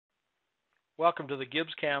Welcome to the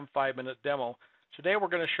GibbsCAM 5-minute demo. Today we're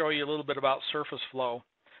going to show you a little bit about surface flow.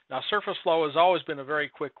 Now surface flow has always been a very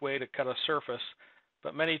quick way to cut a surface,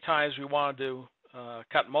 but many times we wanted to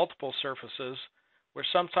cut multiple surfaces, which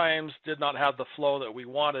sometimes did not have the flow that we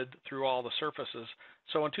wanted through all the surfaces.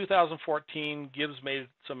 So in 2014, Gibbs made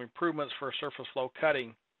some improvements for surface flow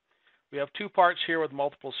cutting. We have two parts here with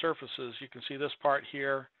multiple surfaces. You can see this part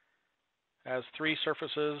here has 3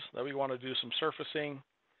 surfaces that we want to do some surfacing.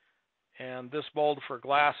 And this mold for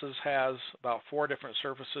glasses has about 4 different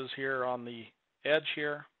surfaces here on the edge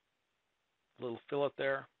here, a little fillet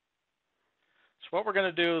there. So what we're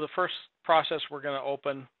going to do, the first process we're going to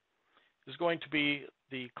open is going to be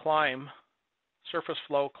the climb, surface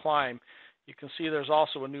flow climb. You can see there's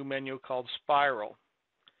also a new menu called spiral,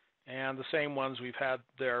 and the same ones we've had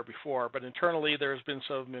there before, but internally there's been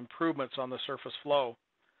some improvements on the surface flow.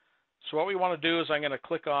 So what we want to do is I'm going to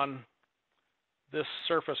click on this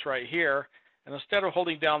surface right here, and instead of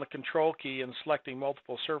holding down the control key and selecting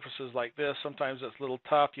multiple surfaces like this, sometimes it's a little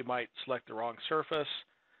tough, you might select the wrong surface.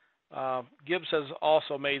 Gibbs has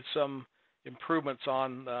also made some improvements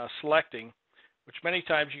on selecting, which many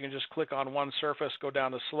times you can just click on one surface, go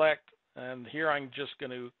down to select, and here I'm just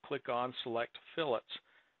going to click on select fillets.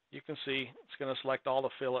 You can see it's going to select all the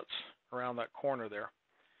fillets around that corner there,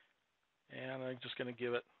 and I'm just going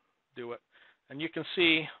to do it. And you can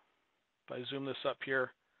see, if I zoom this up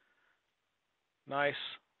here, nice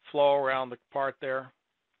flow around the part there.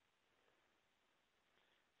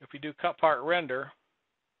 If we do cut part render,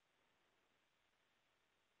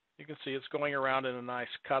 you can see it's going around in a nice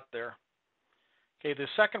cut there. Okay, the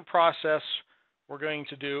second process we're going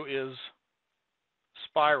to do is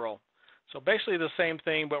spiral. So basically the same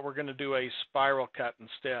thing, but we're going to do a spiral cut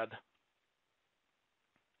instead.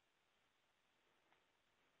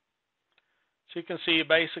 So you can see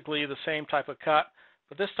basically the same type of cut,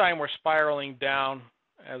 but this time we're spiraling down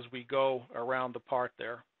as we go around the part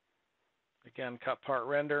there. Again, cut part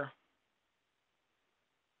render.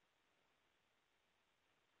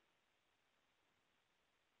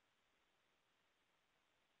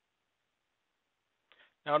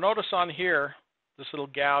 Now notice on here, this little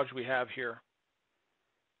gouge we have here.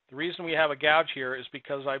 The reason we have a gouge here is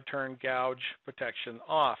because I've turned gouge protection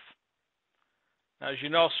off. Now as you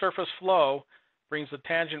know, surface flow brings the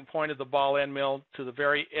tangent point of the ball end mill to the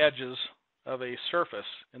very edges of a surface,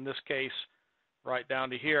 in this case right down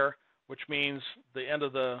to here, which means the end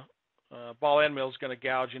of the ball end mill is going to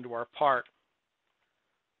gouge into our part.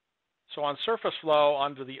 So on surface flow,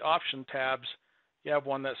 under the option tabs, you have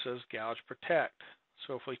one that says gouge protect.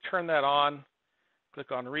 So if we turn that on,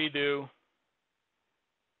 click on redo,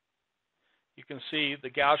 you can see the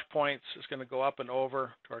gouge points is going to go up and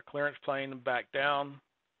over to our clearance plane and back down.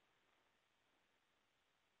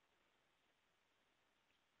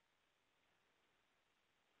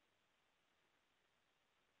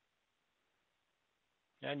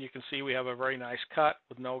 And you can see we have a very nice cut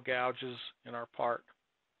with no gouges in our part.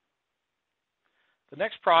 The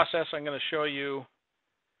next process I'm going to show you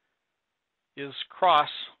is cross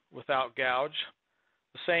without gouge.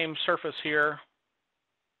 The same surface here,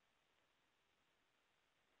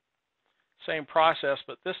 same process,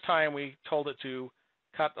 but this time we told it to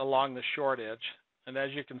cut along the short edge. And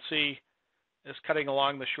as you can see, it's cutting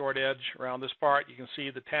along the short edge around this part. You can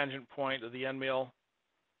see the tangent point of the end mill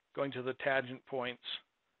going to the tangent points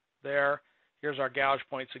there. Here's our gouge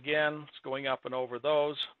points again. It's going up and over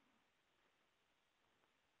those.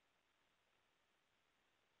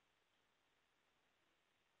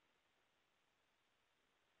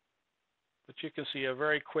 But you can see a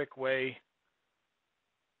very quick way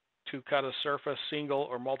to cut a surface, single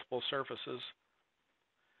or multiple surfaces.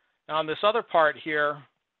 Now on this other part here,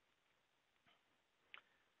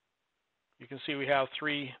 you can see we have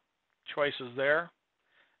 3 choices there.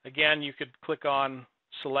 Again, you could click on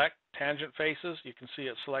select tangent faces. You can see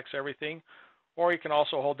it selects everything. Or you can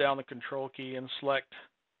also hold down the control key and select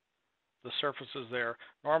the surfaces there.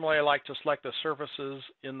 Normally I like to select the surfaces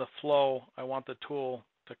in the flow I want the tool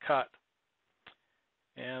to cut.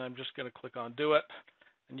 And I'm just going to click on do it.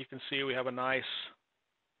 And you can see we have a nice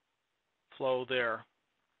flow there.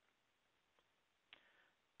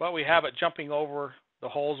 But we have it jumping over the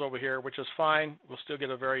holes over here, which is fine. We'll still get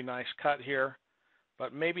a very nice cut here.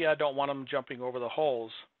 But maybe I don't want them jumping over the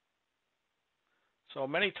holes. So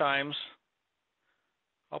many times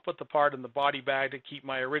I'll put the part in the body bag to keep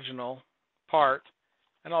my original part,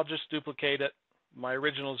 and I'll just duplicate it. My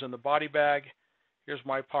original is in the body bag. Here's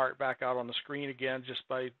my part back out on the screen again just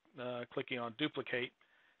by clicking on duplicate.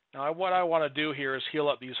 Now what I want to do here is heal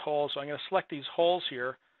up these holes. So I'm going to select these holes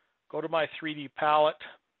here, go to my 3D palette,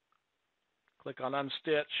 click on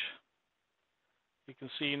unstitch, You can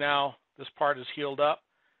see now this part is healed up.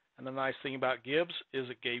 And the nice thing about Gibbs is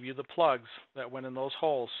it gave you the plugs that went in those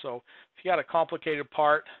holes. So if you got a complicated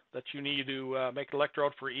part that you need to make an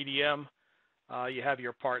electrode for EDM, you have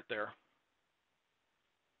your part there.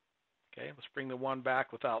 Okay, let's bring the one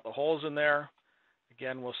back without the holes in there.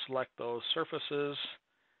 Again, we'll select those surfaces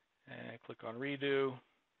and click on redo.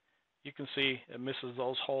 You can see it misses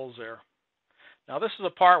those holes there. Now this is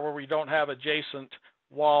a part where we don't have adjacent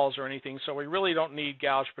walls or anything, so we really don't need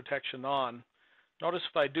gouge protection on. Notice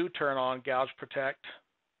if I do turn on gouge protect,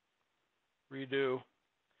 redo,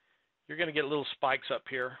 you're going to get little spikes up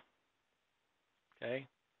here. Okay,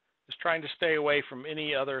 just trying to stay away from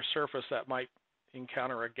any other surface that might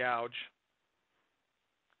encounter a gouge.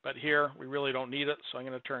 But here we really don't need it, so I'm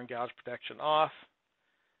going to turn gouge protection off.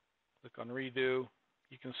 Click on redo.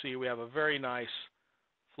 You can see we have a very nice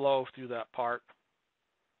flow through that part.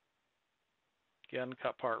 Again,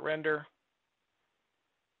 cut part render.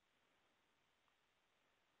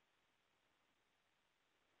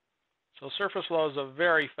 So surface flow is a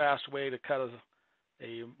very fast way to cut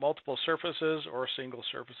a multiple surfaces or single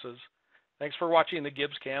surfaces. Thanks for watching the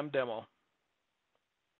GibbsCAM demo.